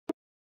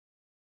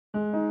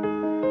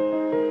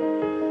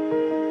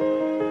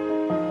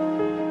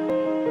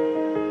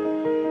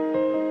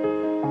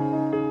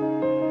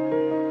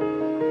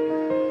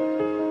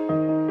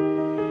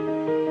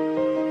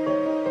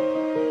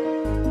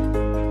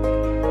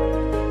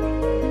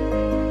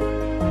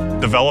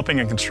Developing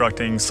and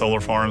constructing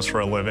solar farms for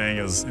a living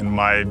is, in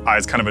my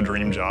eyes, kind of a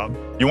dream job.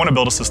 You want to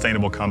build a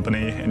sustainable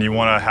company, and you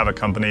want to have a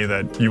company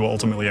that you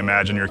ultimately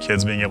imagine your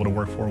kids being able to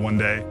work for one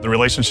day. The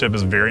relationship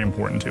is very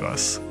important to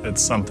us.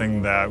 It's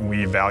something that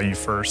we value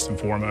first and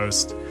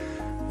foremost.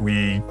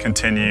 We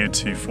continue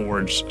to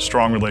forge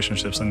strong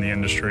relationships in the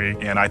industry,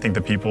 and I think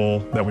the people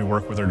that we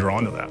work with are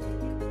drawn to that.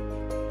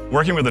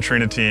 Working with the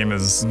Trina team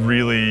has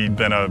really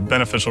been a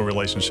beneficial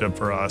relationship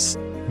for us.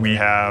 We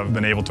have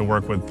been able to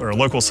work with our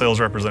local sales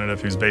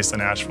representative who's based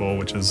in Asheville,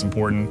 which is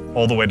important,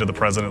 all the way to the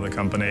president of the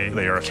company.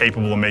 They are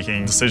capable of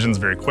making decisions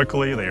very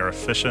quickly. They are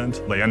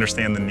efficient. They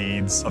understand the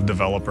needs of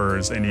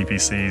developers and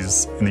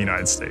EPCs in the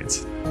United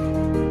States.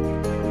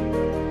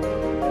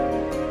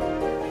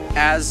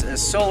 As a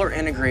solar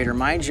integrator,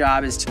 my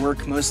job is to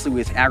work mostly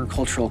with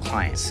agricultural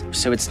clients.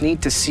 So it's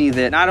neat to see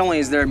that not only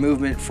is there a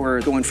movement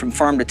for going from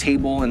farm to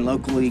table and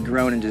locally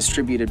grown and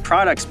distributed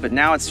products, but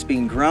now it's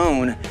being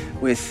grown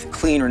with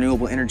clean,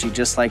 renewable energy,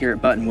 just like here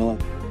at Buttonwillow.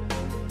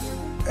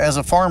 As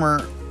a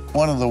farmer,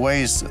 one of the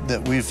ways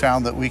that we've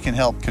found that we can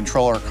help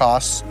control our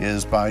costs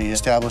is by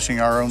establishing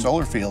our own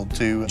solar field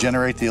to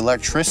generate the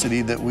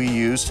electricity that we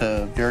use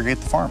to irrigate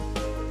the farm.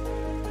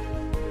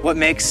 What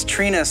makes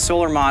Trina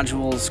Solar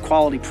modules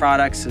quality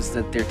products is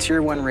that they're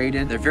Tier 1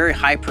 rated. They're very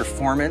high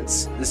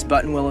performance. This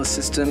Buttonwillow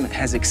system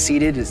has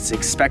exceeded its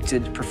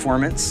expected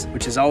performance,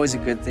 which is always a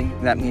good thing.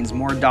 That means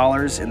more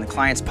dollars in the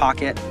client's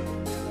pocket.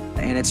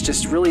 And it's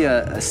just really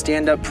a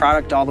stand-up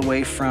product all the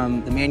way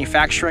from the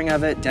manufacturing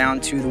of it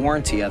down to the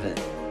warranty of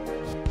it.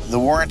 The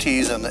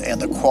warranties and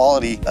the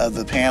quality of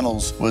the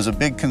panels was a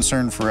big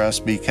concern for us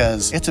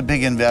because it's a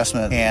big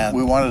investment, and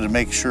we wanted to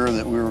make sure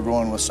that we were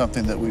going with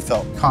something that we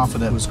felt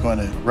confident was going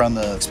to run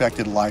the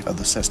expected life of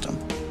the system.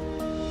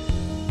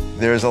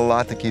 There's a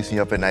lot that keeps me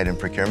up at night in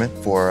procurement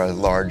for a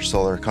large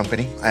solar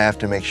company. I have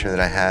to make sure that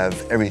I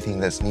have everything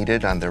that's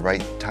needed on the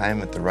right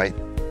time, at the right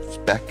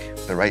spec,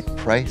 the right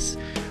price.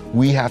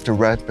 We have to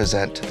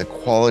represent the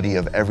quality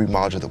of every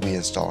module that we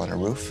install on a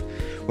roof.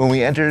 When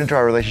we entered into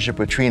our relationship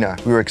with Trina,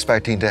 we were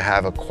expecting to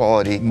have a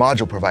quality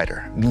module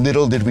provider.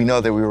 Little did we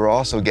know that we were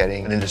also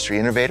getting an industry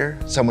innovator,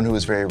 someone who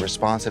was very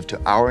responsive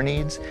to our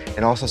needs,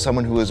 and also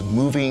someone who was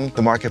moving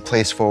the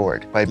marketplace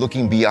forward by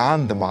looking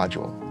beyond the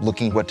module,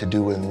 looking what to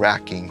do in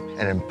racking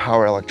and in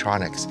power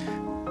electronics.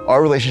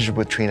 Our relationship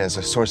with Trina is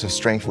a source of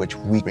strength which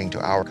we bring to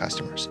our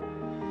customers.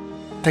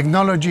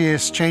 Technology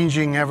is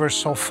changing ever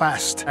so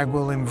fast. I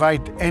will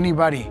invite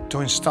anybody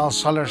to install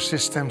solar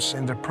systems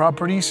in their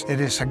properties.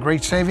 It is a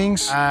great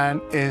savings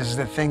and is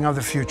the thing of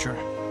the future.